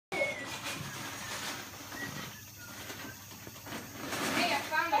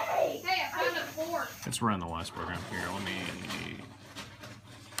Let's run the last program here.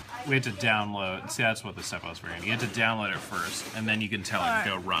 We have to download. See, that's what the step I was forgetting. You have to download it first, and then you can tell it to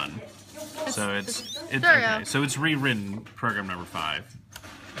go run. So it's okay. So it's rewritten program number 5.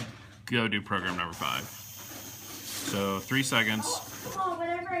 Go do program number 5. So 3 seconds.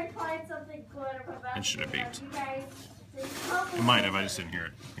 Whenever I find something good, it should have beeped. It might have. I just didn't hear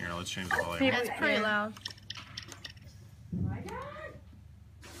it. Here, let's change the volume. It's pretty loud.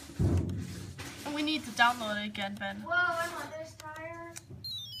 We need to download it again, Ben. Whoa, I'm on this tire.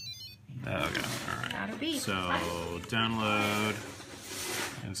 Okay, alright. Gotta beep. So, download,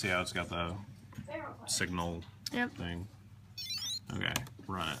 and see how it's got the signal thing. Okay,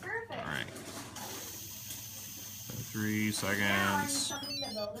 run it. Alright. So 3 seconds.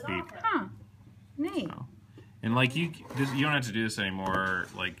 Beep. Huh. Neat. So, and like you don't have to do this anymore.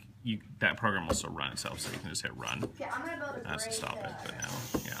 Like that program will still run itself, so you can just hit run. That's to stop it. But now,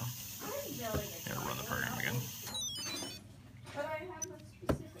 yeah. Gotta run the program again.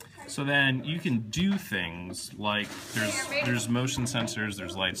 So then you can do things like there's motion sensors,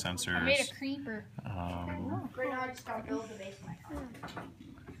 there's light sensors. I made a creeper.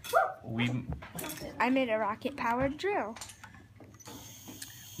 I made a rocket-powered drill.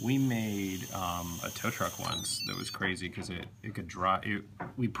 We made a tow truck once that was crazy because it could drive.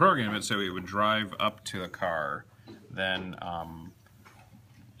 We programmed it so it would drive up to the car, then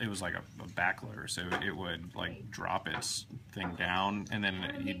it was like a backloader, so it would like drop its thing down, and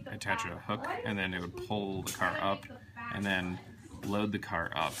then you'd attach a hook, and then it would pull the car up, and then load the car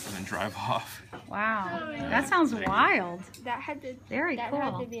up, and then drive off. Wow, that sounds wild. That had to. Very that cool.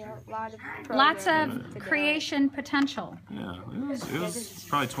 had to be a lot of. Lots programming of to do. creation potential. Yeah, it was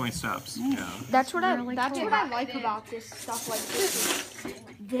probably 20 steps. Yeah. That's what Really that's cool. what I like about this stuff like this.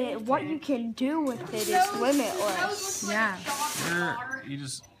 What you can do with it is limitless. Yeah.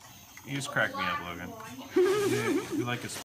 You just crack me up, Logan. You like a